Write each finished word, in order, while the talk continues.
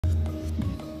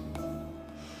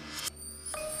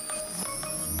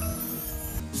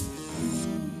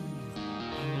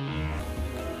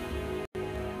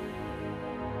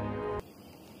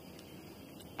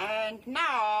And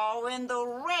now in the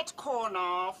red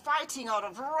corner, fighting out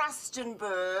of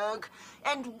Rustenburg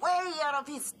and way out of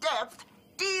his depth,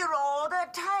 Tiro the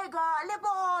Tiger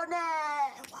Lebone.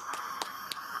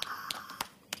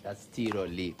 That's Tiro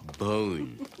Le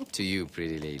Bone to you,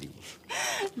 pretty lady.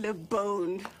 Le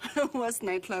Bone. Worst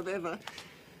nightclub ever.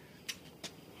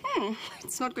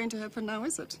 It's not going to happen now,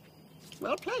 is it?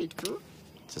 Well played, Pooh.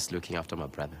 Just looking after my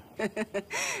brother.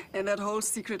 And that whole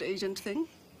secret agent thing?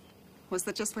 Was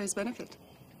that just for his benefit?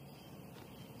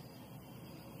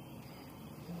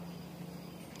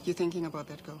 You thinking about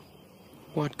that girl?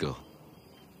 What girl?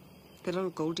 The little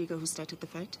gold digger who started the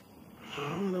fight?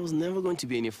 There was never going to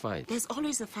be any fight. There's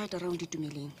always a fight around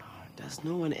Itumeleng. Does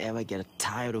no one ever get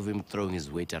tired of him throwing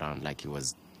his weight around like he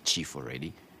was chief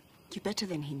already? You're better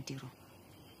than him, Tiro.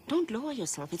 Don't lower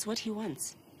yourself. It's what he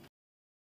wants.